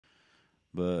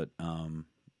but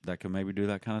that could maybe do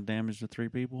that kind of damage to 3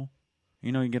 people.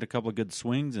 You know, you get a couple of good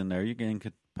swings in there, you can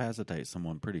incapacitate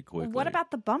someone pretty quickly. What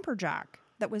about the bumper jack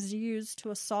that was used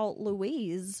to assault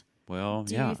Louise? Well,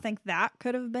 Do you think that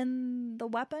could have been the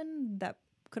weapon that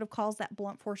could have caused that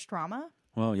blunt force trauma?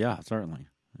 Well, yeah, certainly.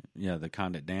 Yeah, that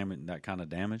kind of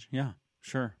damage. Yeah,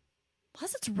 sure.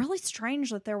 Plus, it's really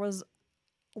strange that there was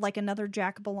like another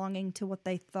jack belonging to what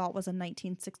they thought was a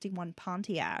 1961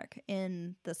 Pontiac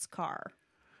in this car.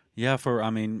 Yeah, for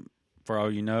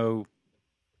all you know,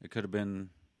 it could have been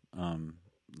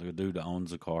the dude that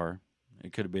owns the car.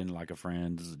 It could have been like a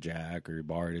friend's jack, or he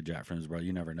borrowed a jack from his brother.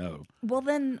 You never know. Well,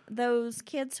 then those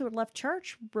kids who had left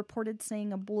church reported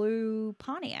seeing a blue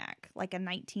Pontiac, like a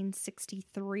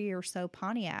 1963 or so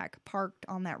Pontiac parked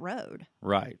on that road.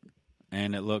 Right.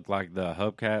 And it looked like the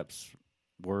hubcaps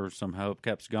were some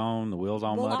hubcaps gone, the wheels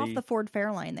all muddy. Off the Ford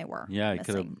Fairlane they were. Yeah, it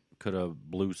could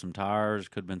have blew some tires,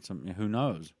 could have been some, who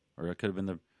knows? Or it could have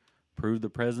been proved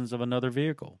the presence of another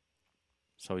vehicle.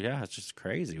 So yeah, it's just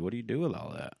crazy. What do you do with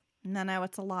all that? No,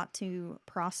 it's a lot to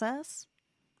process.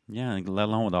 Yeah, let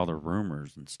alone with all the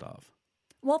rumors and stuff.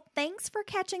 Well, thanks for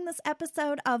catching this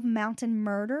episode of Mountain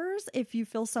Murders. If you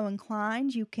feel so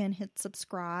inclined, you can hit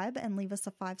subscribe and leave us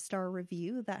a 5-star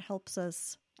review. That helps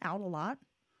us out a lot.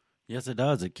 Yes, it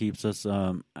does. It keeps us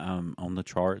on the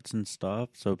charts and stuff,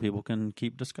 so people can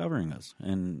keep discovering us,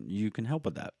 and you can help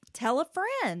with that. Tell a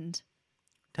friend.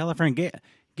 Tell a friend.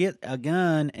 Get a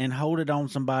gun and hold it on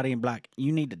somebody and be like,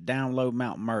 you need to download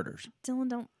Mountain Murders.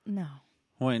 Dylan, no.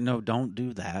 Wait, no, don't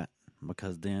do that,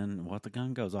 because then the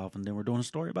gun goes off and then we're doing a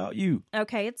story about you.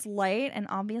 Okay, it's late, and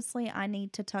obviously I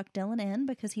need to tuck Dylan in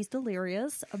because he's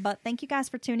delirious. But thank you guys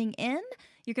for tuning in.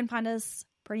 You can find us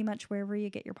pretty much wherever you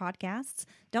get your podcasts.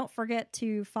 Don't forget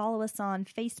to follow us on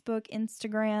Facebook,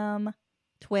 Instagram,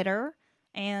 Twitter,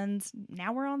 and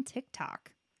now we're on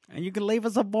TikTok. And you can leave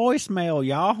us a voicemail,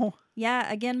 y'all. Yeah,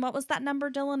 again, what was that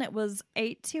number, Dylan? It was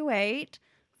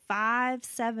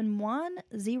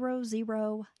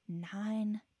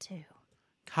 828-571-0092.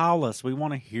 Call us. We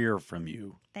want to hear from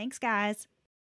you. Thanks, guys.